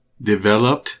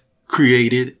Developed,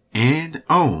 created, and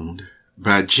owned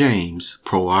by James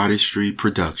Pro Artistry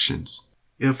Productions.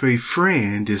 If a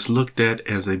friend is looked at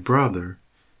as a brother,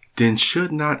 then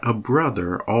should not a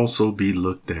brother also be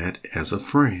looked at as a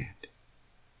friend?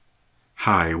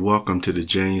 Hi, welcome to the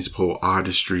James Pro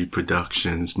Artistry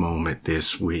Productions moment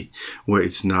this week, where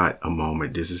it's not a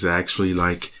moment. This is actually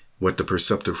like what the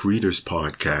Perceptive Readers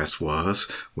podcast was,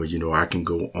 where, I can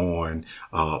go on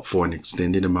for an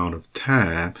extended amount of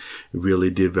time,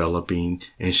 really developing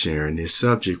and sharing this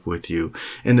subject with you.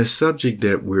 And the subject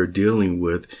that we're dealing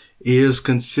with is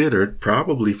considered,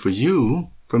 probably for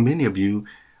you, for many of you,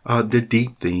 the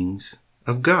deep things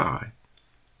of God.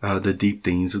 The deep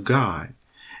things of God.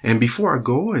 And before I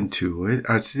go into it,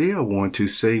 I still want to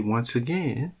say once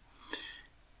again,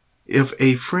 if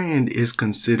a friend is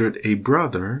considered a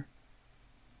brother,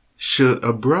 should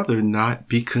a brother not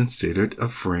be considered a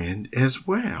friend as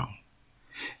well?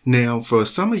 Now, for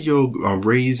some of your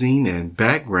raising and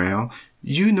background,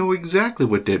 you know exactly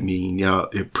what that means.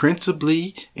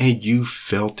 Principally, and you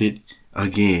felt it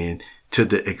again to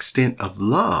the extent of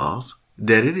love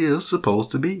that it is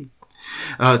supposed to be.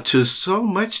 To so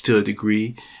much to a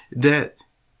degree that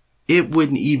it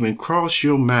wouldn't even cross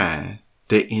your mind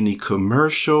that any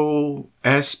commercial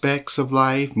aspects of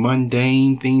life,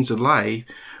 mundane things of life,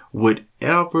 would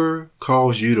ever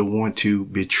cause you to want to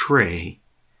betray,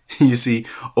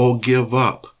 or give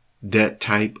up that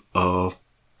type of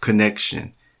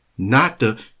connection. Not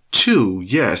the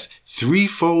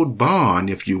threefold bond,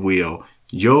 if you will,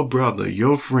 your brother,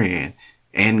 your friend,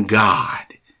 and God.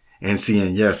 And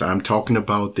yes, I'm talking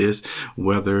about this,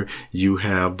 whether you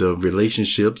have the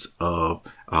relationships of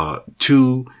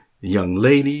two young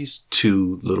ladies,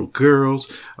 two little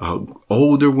girls,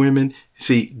 older women.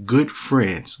 Good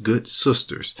friends, good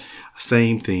sisters.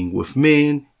 Same thing with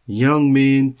men, young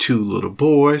men, two little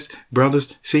boys,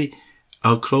 brothers.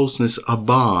 A closeness, a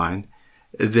bond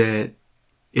that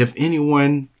if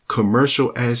anyone,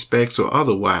 commercial aspects or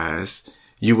otherwise,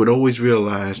 you would always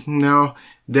realize, no,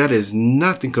 that is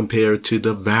nothing compared to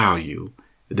the value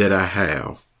that I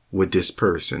have with this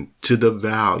person, to the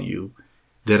value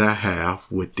that I have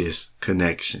with this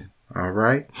connection. All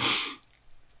right.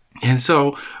 And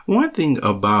so one thing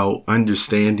about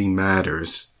understanding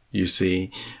matters, the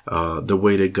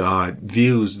way that God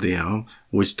views them,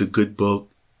 which the good book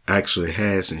actually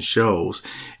has and shows,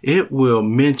 it will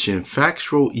mention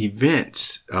factual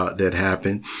events that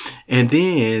happen. And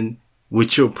then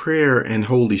with your prayer and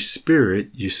Holy Spirit,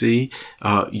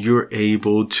 you're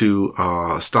able to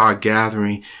start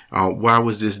gathering, why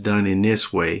was this done in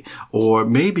this way? Or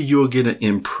maybe you'll get an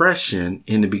impression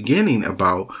in the beginning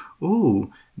about,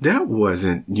 that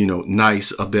wasn't,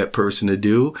 nice of that person to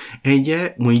do. And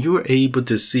yet when you're able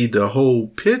to see the whole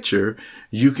picture,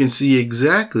 you can see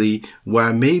exactly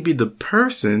why maybe the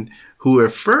person who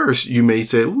at first you may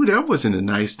say, that wasn't a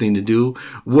nice thing to do,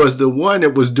 was the one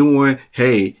that was doing,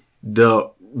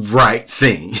 the right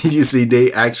thing.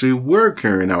 They actually were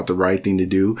carrying out the right thing to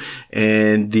do.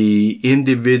 And the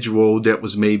individual that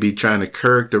was maybe trying to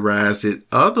characterize it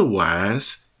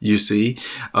otherwise, you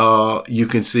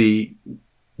can see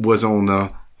was on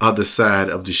the other side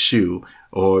of the shoe,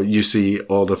 or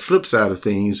or the flip side of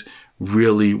things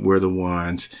really were the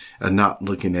ones not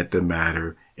looking at the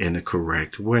matter in the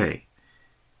correct way.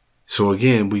 So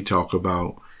again, we talk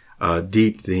about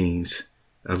deep things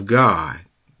of God.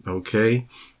 Okay.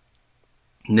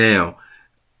 Now,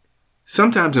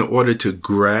 sometimes in order to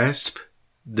grasp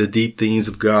the deep things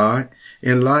of God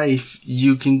in life,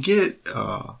 you can get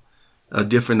a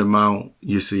different amount,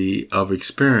 of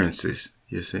experiences,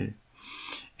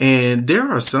 And there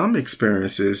are some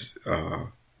experiences,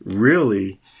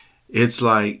 really, it's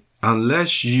like,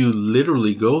 unless you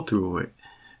literally go through it,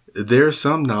 there's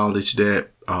some knowledge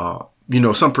that,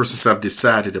 some persons have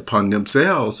decided upon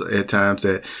themselves at times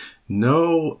that,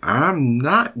 no, I'm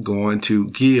not going to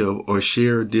give or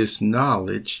share this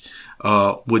knowledge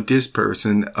with this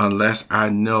person unless I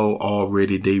know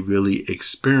already they really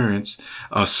experience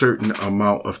a certain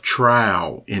amount of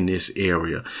trial in this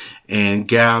area and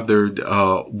gathered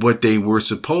what they were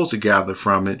supposed to gather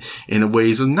from it in the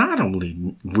ways of not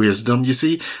only wisdom,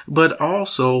 but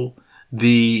also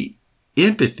the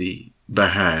empathy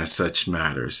behind such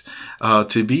matters,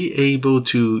 to be able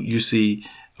to,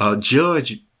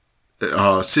 judge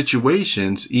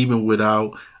situations even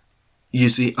without,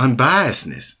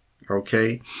 unbiasedness.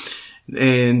 Okay.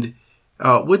 And,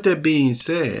 with that being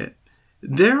said,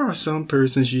 there are some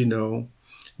persons,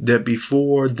 that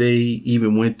before they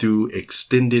even went through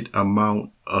extended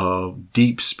amount of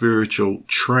deep spiritual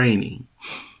training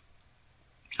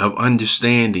of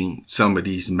understanding some of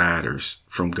these matters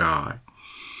from God,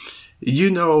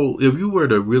 if you were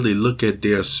to really look at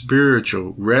their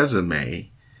spiritual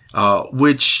resume,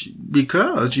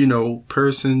 because,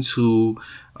 persons who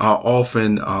are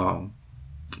often,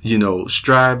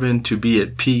 striving to be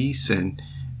at peace and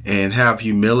have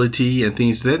humility and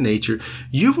things of that nature,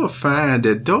 you will find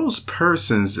that those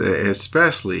persons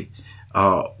especially,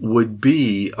 would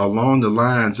be along the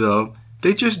lines of,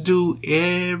 they just do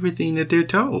everything that they're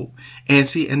told. And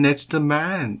that's the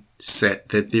mindset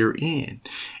that they're in.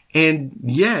 And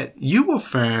yet you will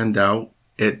find out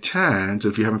at times,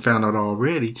 if you haven't found out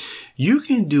already, you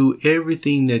can do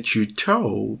everything that you're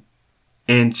told,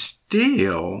 and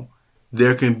still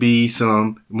there can be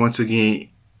some, once again,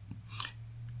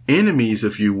 enemies,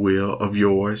 if you will, of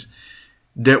yours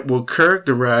that will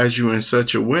characterize you in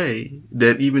such a way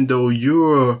that even though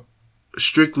you're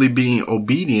strictly being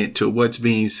obedient to what's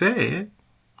being said,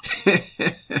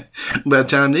 by the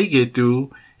time they get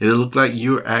through, it'll look like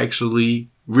you're actually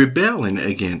rebelling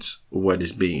against what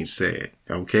is being said.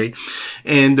 Okay.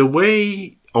 And the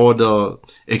way or the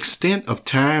extent of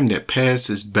time that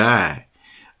passes by,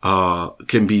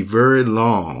 can be very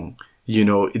long.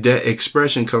 That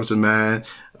expression comes to mind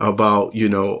about,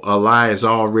 a lie is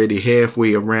already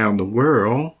halfway around the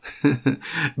world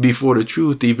before the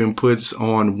truth even puts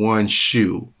on one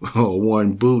shoe or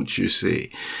one boot, you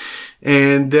see.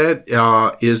 And that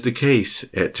is the case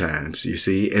at times, you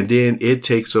see. And then it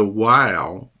takes a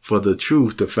while for the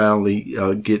truth to finally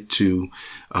get to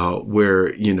where,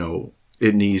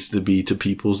 it needs to be to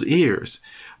people's ears.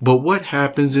 But what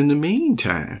happens in the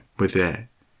meantime with that?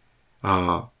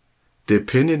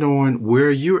 Depending on where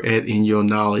you're at in your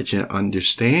knowledge and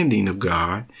understanding of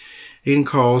God, it can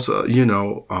cause,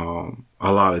 a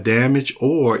lot of damage,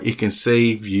 or it can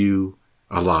save you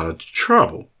a lot of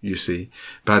trouble, you see,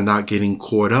 by not getting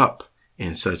caught up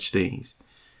in such things.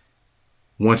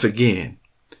 Once again,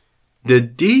 the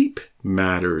deep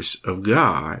matters of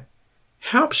God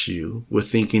helps you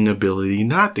with thinking ability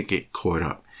not to get caught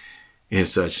up in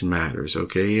such matters,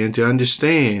 okay, and to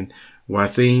understand why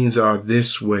things are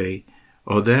this way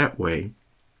or that way.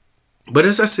 But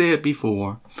as I said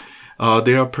before,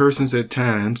 there are persons at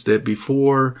times that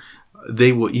before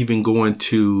they will even go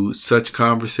into such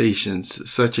conversations,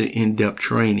 such an in-depth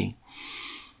training,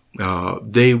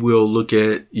 they will look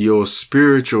at your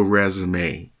spiritual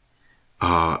resume,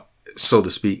 so to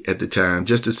speak, at the time,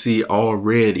 just to see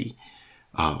already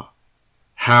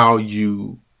how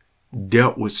you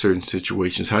dealt with certain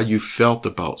situations, how you felt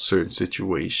about certain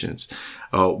situations,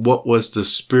 what was the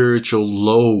spiritual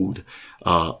load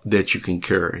that you can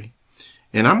carry.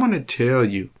 And I'm going to tell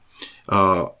you,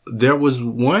 there was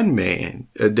one man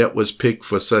that was picked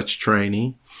for such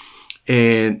training,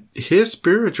 and his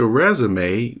spiritual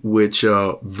resume, which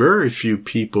very few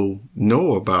people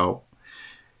know about,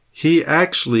 he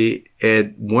actually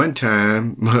at one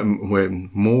time, when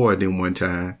more than one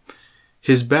time,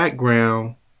 his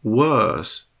background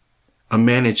was a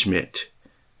management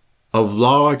of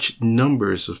large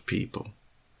numbers of people.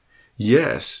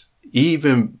 Yes,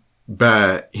 even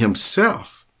by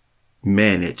himself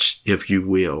managed, if you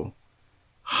will,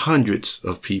 hundreds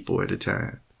of people at a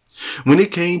time. When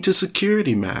it came to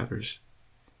security matters,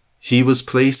 he was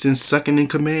placed in second in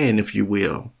command, if you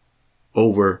will,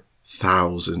 over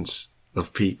thousands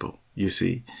of people, you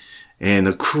see, and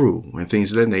a crew and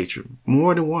things of that nature,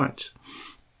 more than once.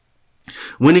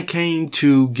 When it came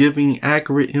to giving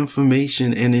accurate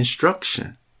information and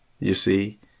instruction, you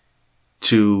see,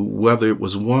 to whether it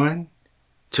was 1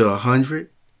 to 100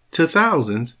 to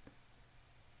thousands,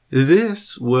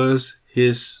 this was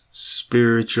his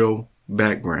spiritual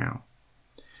background.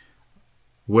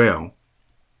 Well,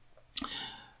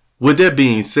 with that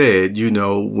being said,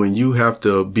 when you have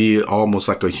to be almost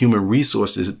like a human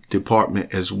resources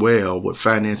department as well with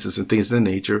finances and things of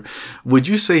that nature, would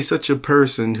you say such a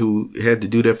person who had to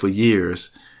do that for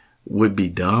years would be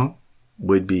dumb,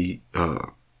 would be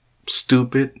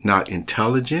stupid, not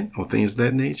intelligent, or things of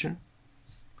that nature?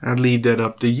 I'd leave that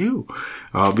up to you,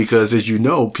 because as you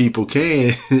know, people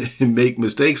can make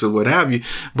mistakes or what have you.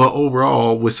 But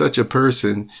overall, with such a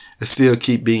person, I still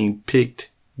keep being picked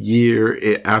year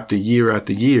after year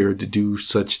after year to do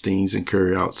such things and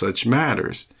carry out such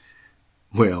matters.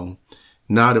 Well,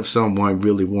 not if someone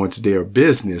really wants their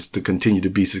business to continue to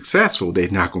be successful.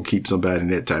 They're not going to keep somebody in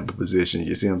that type of position.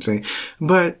 You see what I'm saying?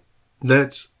 But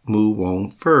let's move on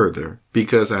further,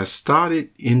 because I started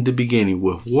in the beginning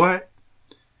with what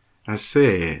I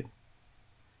said.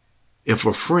 If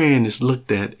a friend is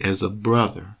looked at as a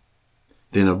brother,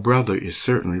 then a brother is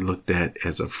certainly looked at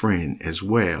as a friend as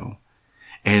well.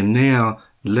 And now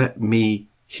let me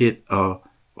hit or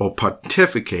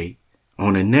pontificate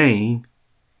on a name,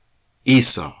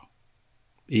 Esau.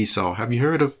 Esau. Have you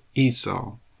heard of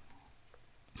Esau?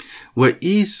 Well,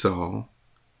 Esau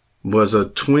was a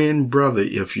twin brother,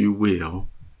 if you will,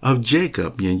 of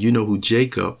Jacob. And you know who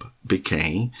Jacob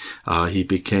became. He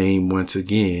became, once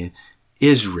again,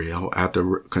 Israel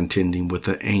after contending with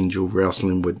the angel,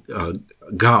 wrestling with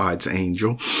God's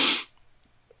angel.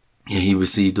 And he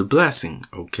received a blessing,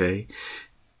 okay?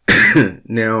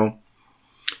 Now,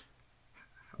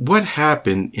 what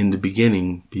happened in the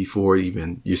beginning before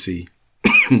even, you see,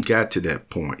 got to that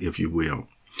point, if you will?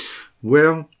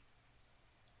 Well,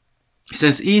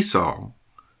 since Esau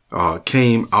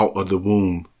came out of the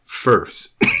womb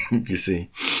first, you see,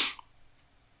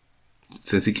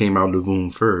 since he came out of the womb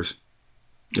first,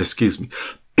 excuse me,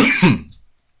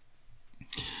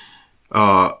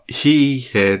 he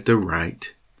had the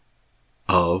right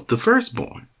of the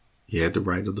firstborn. He had the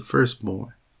right of the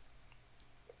firstborn.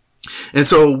 And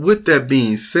so with that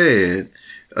being said,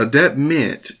 that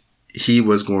meant he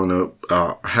was going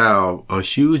to have a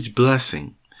huge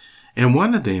blessing. And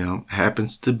one of them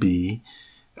happens to be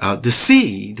the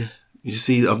seed, you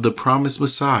see, of the promised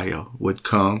Messiah would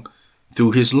come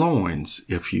through his loins,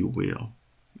 if you will.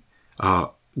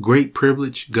 Great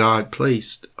privilege God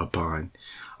placed upon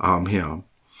him.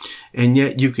 And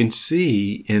yet you can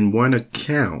see in one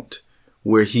account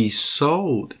where he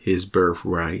sold his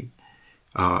birthright,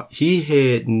 he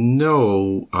had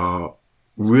no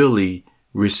really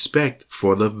respect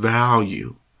for the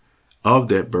value of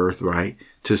that birthright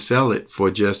to sell it for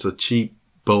just a cheap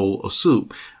bowl of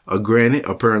soup. Granted,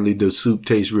 apparently the soup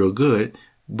tastes real good,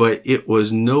 but it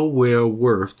was nowhere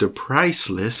worth the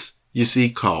priceless, you see,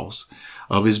 cost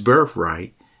of his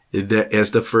birthright that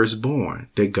as the firstborn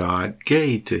that God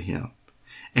gave to him.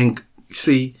 And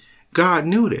see, God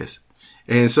knew this.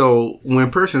 And so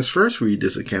when persons first read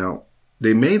this account,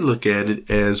 they may look at it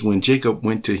as when Jacob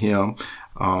went to him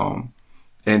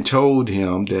and told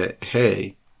him that,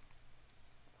 hey,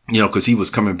 you know, because he was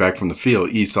coming back from the field,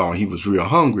 Esau, he was real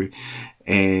hungry.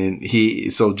 And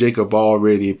so Jacob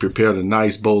already prepared a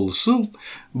nice bowl of soup.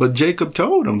 But Jacob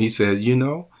told him, he said, you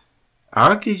know,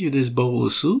 I'll give you this bowl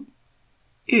of soup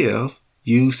if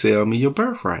you sell me your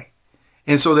birthright.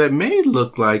 And so that may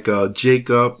look like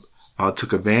Jacob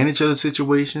took advantage of the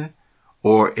situation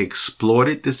or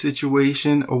exploited the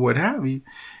situation or what have you.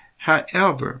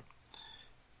 However,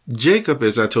 Jacob,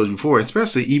 as I told you before,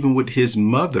 especially even with his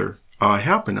mother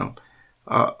helping him,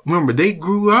 remember, they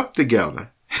grew up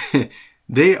together.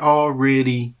 They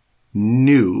already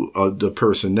knew of the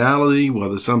personality,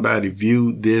 whether somebody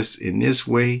viewed this in this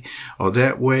way or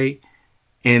that way.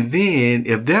 And then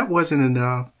if that wasn't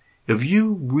enough, if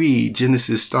you read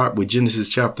Genesis, start with Genesis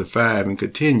chapter 5 and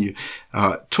continue,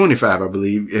 25, I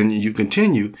believe, and you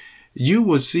continue, you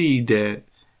will see that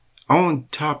on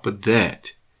top of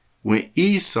that, when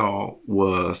Esau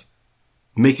was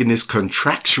making this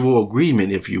contractual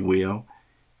agreement, if you will,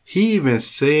 he even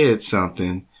said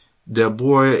something that,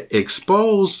 boy,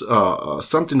 exposed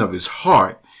something of his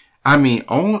heart. I mean,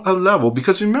 on a level,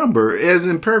 because remember, as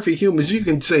imperfect humans, you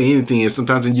can say anything and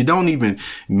sometimes and you don't even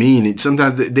mean it.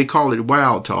 Sometimes they call it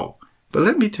wild talk. But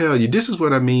let me tell you, this is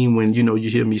what I mean when, you know, you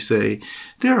hear me say,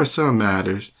 there are some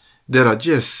matters that are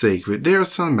just sacred. There are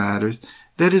some matters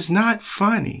that is not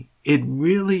funny. It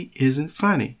really isn't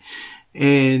funny.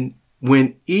 And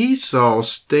when Esau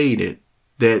stated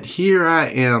that here I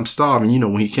am starving, you know,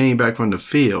 when he came back from the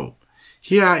field,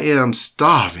 here I am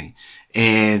starving,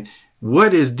 and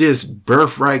what is this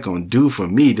birthright going to do for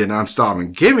me that I'm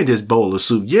starving? Give me this bowl of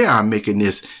soup. Yeah, I'm making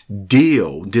this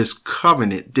deal, this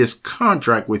covenant, this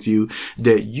contract with you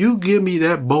that you give me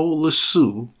that bowl of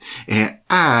soup and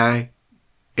I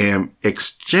am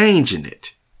exchanging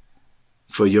it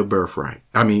for your birthright.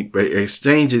 I mean,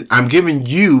 exchanging, I'm giving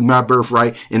you my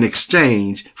birthright in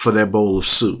exchange for that bowl of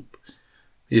soup.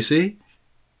 You see?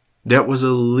 That was a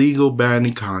legal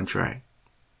binding contract.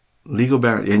 Legal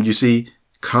binding. And you see,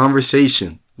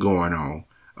 conversation going on,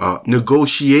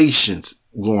 negotiations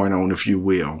going on, if you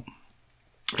will.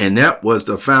 And that was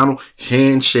the final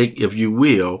handshake, if you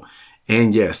will.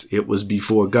 And yes, it was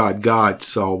before God. God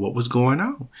saw what was going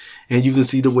on. And you can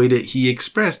see the way that he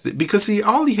expressed it. Because see,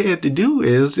 all he had to do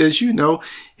is, as you know,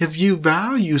 if you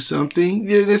value something,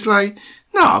 it's like,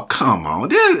 no, come on.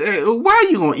 Why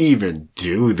are you going to even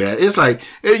do that? It's like,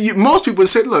 most people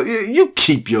say, look, you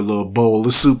keep your little bowl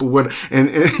of soup or whatever. And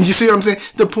you see what I'm saying?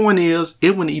 The point is,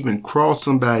 it wouldn't even cross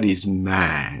somebody's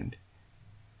mind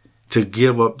to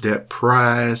give up that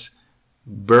prize,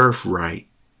 birthright,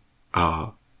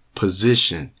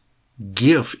 position,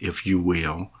 gift, if you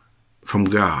will, from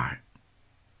God.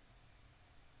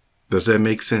 Does that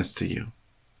make sense to you?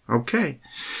 Okay.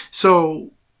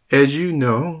 So, as you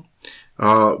know,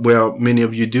 well, many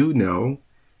of you do know,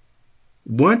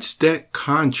 once that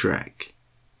contract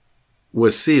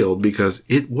was sealed, because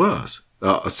it was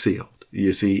sealed,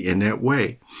 you see, in that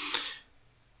way.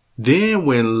 Then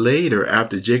when later,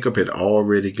 after Jacob had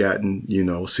already gotten,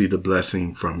 see the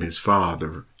blessing from his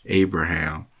father,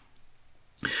 Abraham,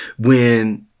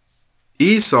 when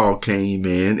Esau came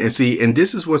in, and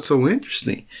this is what's so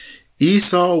interesting.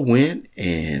 Esau went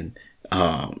and,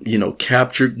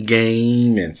 captured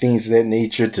game and things of that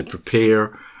nature to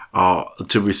prepare,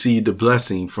 to receive the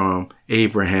blessing from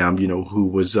Abraham, who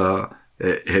was,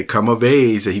 had come of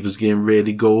age, that he was getting ready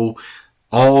to go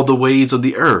all the ways of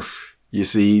the earth. You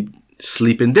see,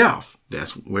 sleep and death.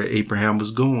 That's where Abraham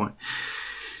was going.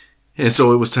 And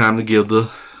so it was time to give the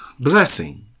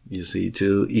blessing, you see,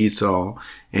 to Esau.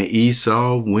 And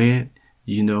Esau went,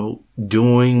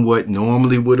 doing what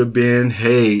normally would have been,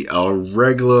 a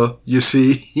regular,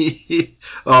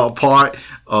 part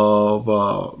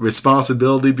of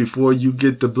responsibility before you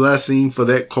get the blessing for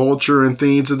that culture and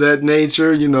things of that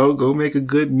nature, go make a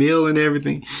good meal and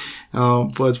everything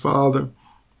for his father.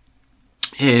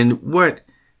 And what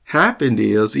happened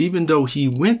is, even though he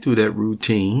went through that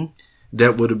routine,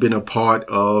 that would have been a part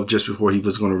of just before he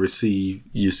was going to receive,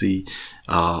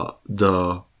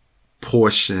 the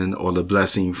portion or the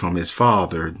blessing from his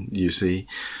father, it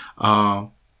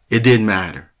didn't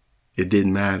matter. It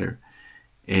didn't matter.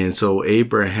 And so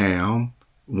Abraham,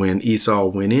 when Esau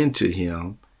went into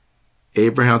him,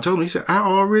 Abraham told him, he said, I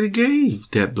already gave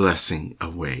that blessing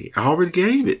away. I already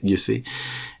gave it, you see.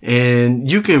 And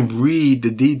you can read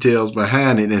the details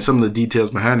behind it. And some of the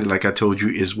details behind it, like I told you,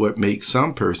 is what makes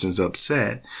some persons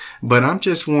upset. But I'm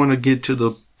just want to get to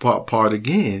the part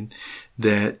again,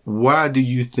 that why do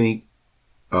you think,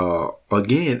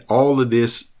 again, all of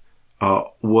this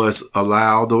was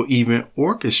allowed or even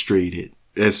orchestrated,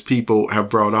 as people have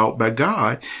brought out by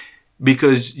God?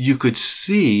 Because you could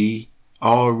see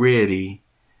already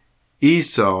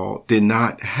Esau did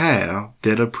not have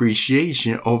that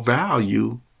appreciation or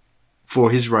value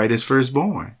for his right as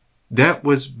firstborn. That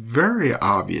was very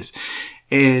obvious.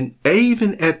 And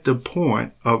even at the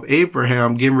point of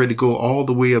Abraham getting ready to go all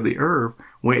the way of the earth,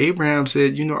 when Abraham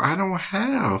said, I don't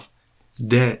have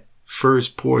that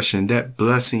first portion, that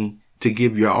blessing to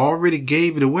give you, I already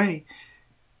gave it away.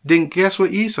 Then guess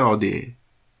what Esau did?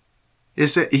 It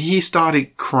said he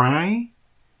started crying.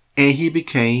 And he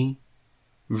became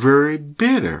very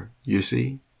bitter, you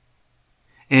see.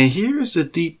 And here's the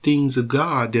deep things of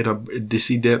God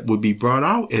that would be brought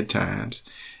out at times,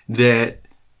 that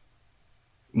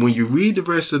when you read the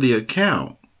rest of the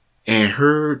account and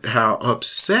heard how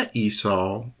upset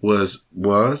Esau was,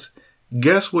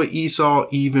 guess what Esau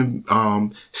even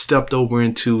stepped over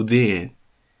into then?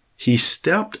 He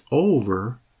stepped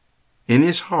over in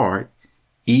his heart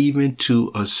even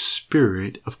to a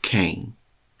spirit of Cain.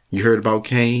 You heard about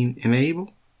Cain and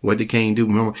Abel? What did Cain do?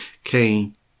 Remember,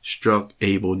 Cain struck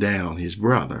Abel down, his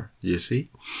brother, you see?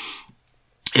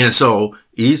 And so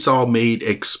Esau made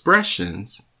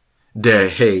expressions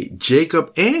that,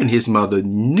 Jacob and his mother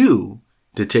knew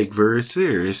to take very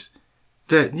serious,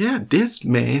 that, this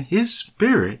man, his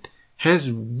spirit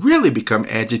has really become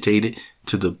agitated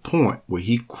to the point where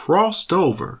he crossed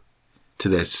over to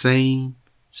that same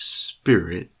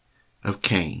spirit of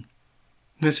Cain.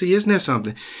 Now see, isn't that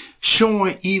something?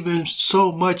 Showing even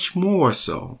so much more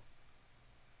so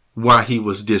why he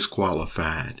was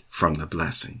disqualified from the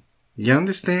blessing. You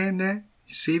understand that?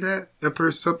 You see that? The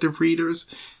perceptive readers,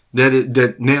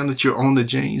 that now that you're on the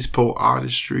James Poe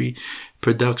Artistry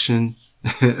Production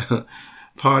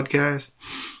podcast.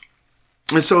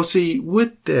 And so see,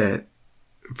 with that,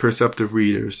 perceptive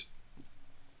readers,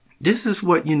 this is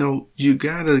what, you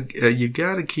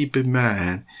gotta keep in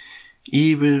mind,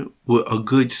 even with a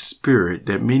good spirit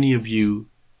that many of you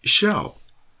show.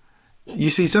 You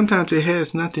see, sometimes it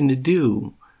has nothing to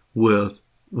do with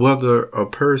whether a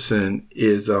person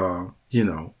is,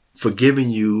 forgiving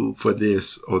you for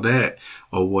this or that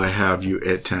or what have you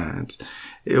at times.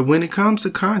 When it comes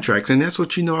to contracts, and that's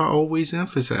what I always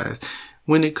emphasize.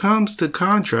 When it comes to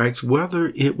contracts,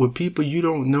 whether it with people you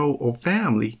don't know or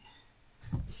family,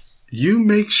 you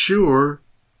make sure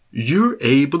you're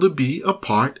able to be a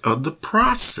part of the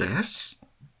process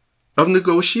of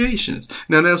negotiations.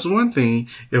 Now, that's one thing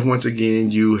if once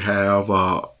again you have,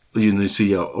 whether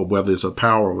it's a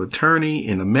power of attorney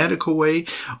in a medical way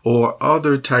or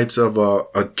other types of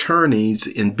attorneys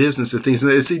in business and things.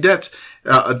 See,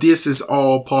 this is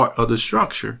all part of the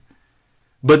structure.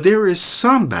 But there is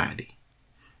somebody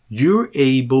you're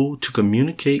able to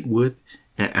communicate with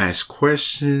and ask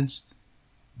questions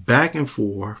back and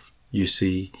forth, you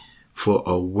see, for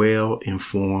a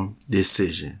well-informed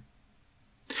decision.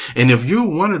 And if you're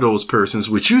one of those persons,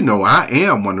 which you know I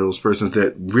am one of those persons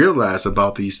that realize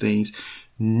about these things,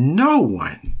 no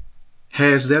one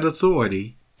has that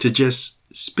authority to just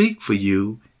speak for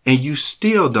you, and you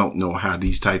still don't know how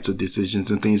these types of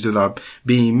decisions and things that are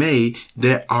being made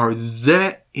that are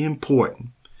that important.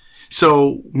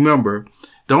 So remember,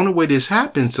 the only way this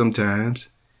happens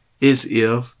sometimes is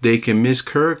if they can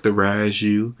mischaracterize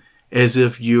you as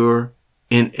if you're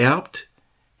inept,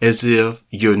 as if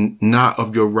you're not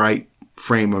of your right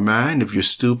frame of mind, if you're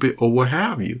stupid or what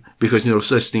have you, because,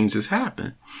 such things has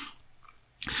happened.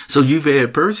 So you've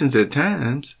had persons at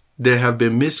times that have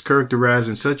been mischaracterized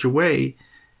in such a way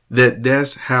that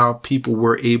that's how people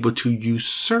were able to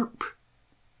usurp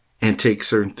and take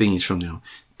certain things from them,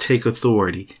 take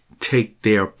authority, take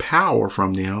their power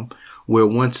from them, where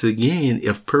once again,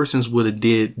 if persons would have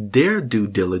did their due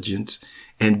diligence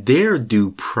and their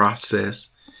due process,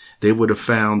 they would have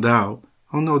found out,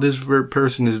 oh no, this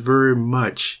person is very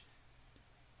much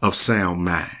of sound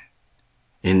mind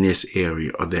in this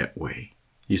area or that way.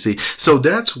 You see, so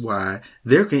that's why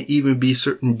there can even be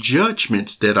certain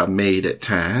judgments that are made at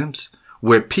times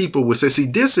where people will say, see,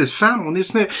 this is found,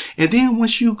 this and that. And then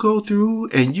once you go through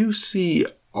and you see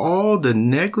all the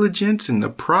negligence in the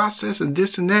process and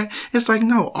this and that, it's like,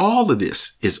 no, all of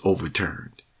this is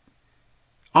overturned.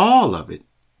 All of it.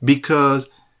 Because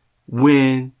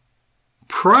when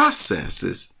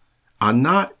processes are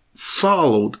not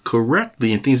followed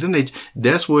correctly and things in nature,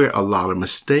 that's where a lot of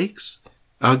mistakes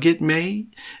get made.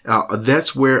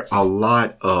 That's where a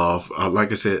lot of,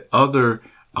 like I said, other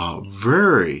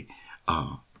very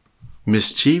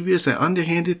mischievous and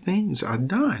underhanded things are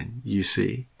done, you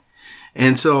see.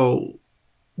 And so,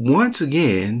 once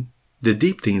again, the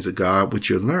deep things of God, which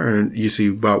you learn, you see,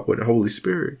 about with the Holy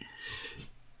Spirit,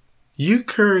 you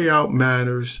carry out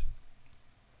matters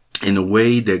in a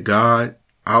way that God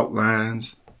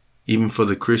outlines, even for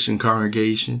the Christian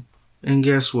congregation. And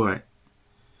guess what?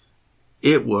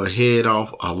 It will head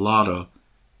off a lot of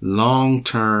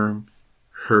long-term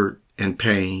hurt and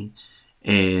pain,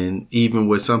 and even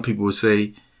what some people would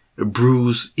say,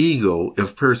 bruised ego,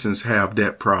 if persons have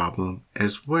that problem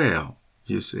as well,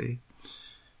 you see.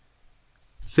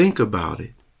 Think about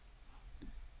it.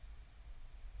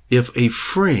 If a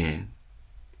friend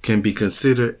can be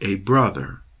considered a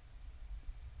brother,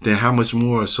 then how much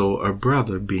more so a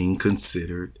brother being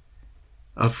considered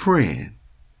a friend?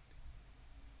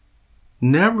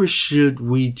 Never should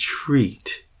we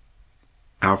treat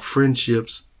our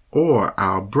friendships or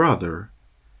our brother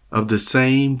of the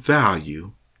same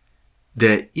value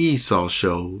that Esau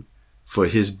showed for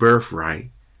his birthright.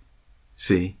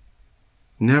 See,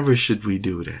 never should we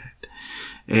do that.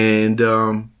 And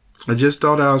I just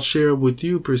thought I'll share with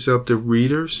you, perceptive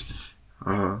readers,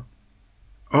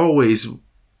 always,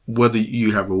 whether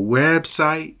you have a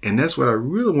website, and that's what I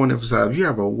really want to emphasize, if you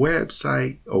have a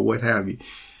website or what have you,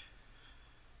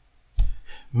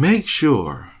 make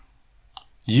sure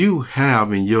you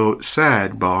have in your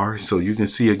sidebar, so you can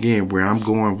see again where I'm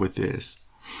going with this,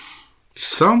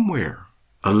 somewhere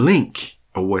a link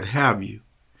or what have you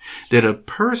that a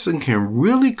person can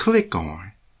really click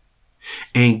on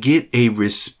and get a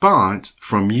response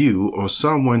from you or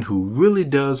someone who really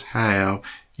does have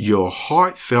your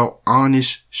heartfelt,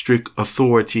 honest, strict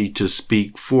authority to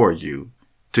speak for you,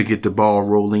 to get the ball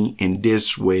rolling in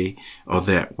this way or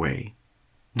that way.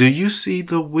 Do you see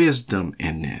the wisdom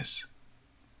in this?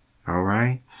 All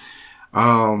right.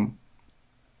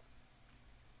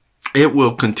 It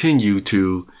will continue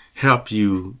to help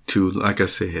you to, like I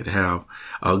said, have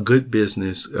a good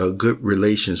business, a good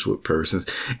relations with persons.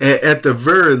 At the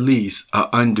very least,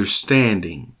 a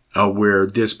understanding of where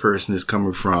this person is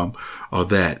coming from or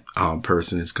that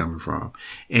person is coming from.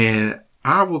 And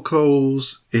I will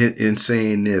close in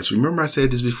saying this. Remember I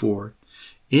said this before.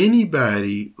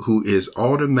 Anybody who is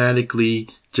automatically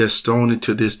just thrown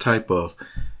into this type of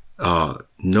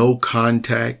no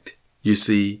contact, you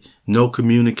see, no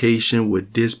communication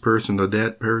with this person or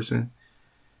that person,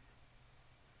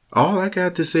 all I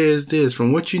got to say is this: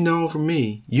 from what you know from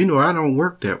me, you know I don't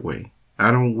work that way.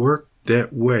 I don't work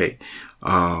that way.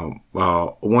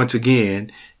 Once again,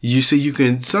 you see, you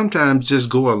can sometimes just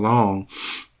go along.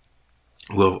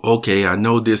 Well, okay, I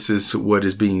know this is what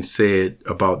is being said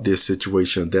about this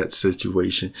situation, that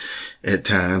situation at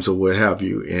times or what have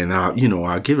you. And I'll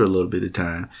give it a little bit of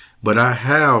time, but I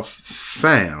have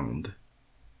found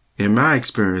in my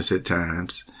experience at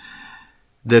times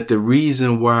that the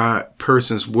reason why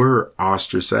persons were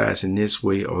ostracized in this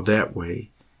way or that way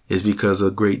is because a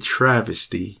great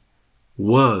travesty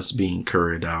was being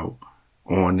carried out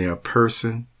on their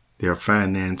person, their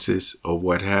finances, or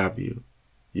what have you.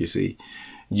 You see,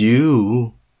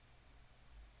 you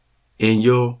in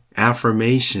your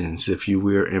affirmations, if you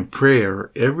will, in prayer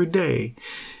every day,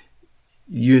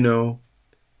 you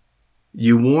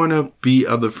want to be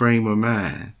of the frame of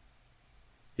mind.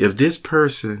 If this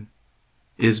person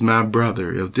is my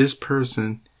brother, if this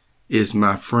person is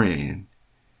my friend,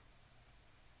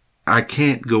 I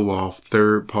can't go off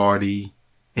third party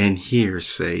and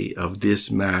hearsay of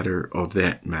this matter or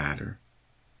that matter.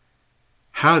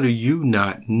 How do you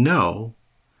not know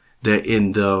that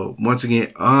in the, once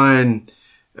again,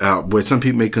 what some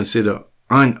people may consider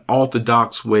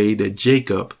unorthodox way that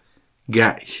Jacob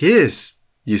got his,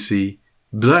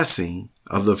 blessing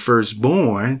of the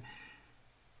firstborn,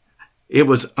 it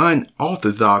was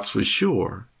unorthodox for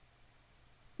sure.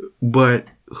 But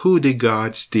who did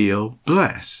God still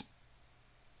bless?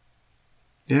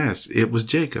 Yes, it was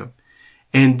Jacob.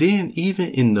 And then even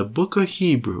in the book of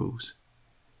Hebrews,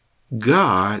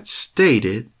 God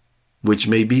stated, which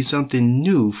may be something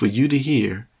new for you to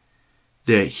hear,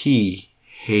 that he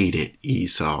hated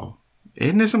Esau.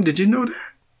 Isn't that something? Did you know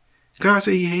that? God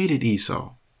said he hated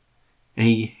Esau. And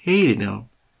he hated him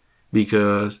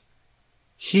because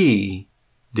he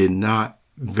did not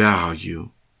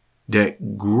value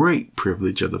that great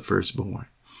privilege of the firstborn.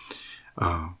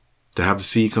 To have the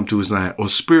seed come to his line, or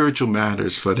spiritual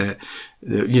matters for that,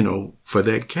 for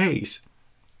that case.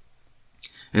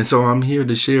 And so I'm here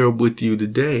to share with you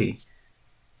today.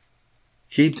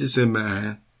 Keep this in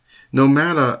mind. No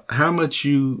matter how much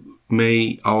you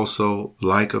may also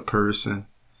like a person,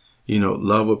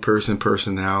 love a person,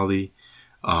 personality,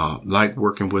 like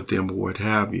working with them or what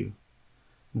have you,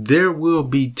 there will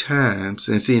be times,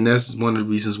 and that's one of the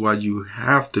reasons why you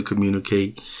have to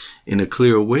communicate in a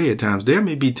clear way at times. There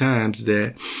may be times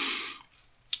that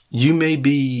you may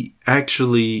be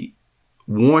actually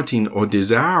wanting or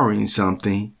desiring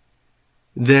something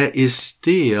that is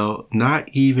still not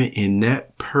even in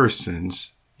that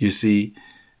person's,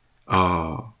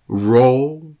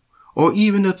 role or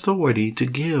even authority to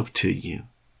give to you.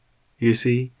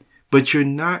 But you're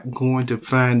not going to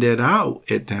find that out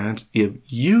at times if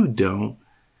you don't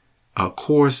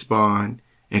correspond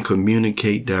and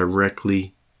communicate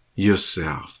directly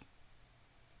yourself.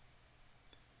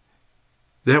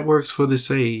 That works for the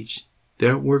sage.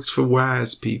 That works for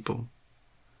wise people.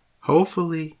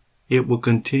 Hopefully it will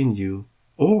continue,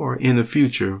 or in the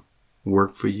future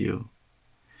work for you.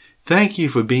 Thank you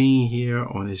for being here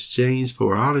on this James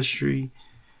for Artistry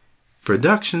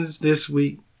Productions this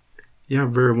week. You have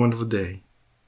a very wonderful day.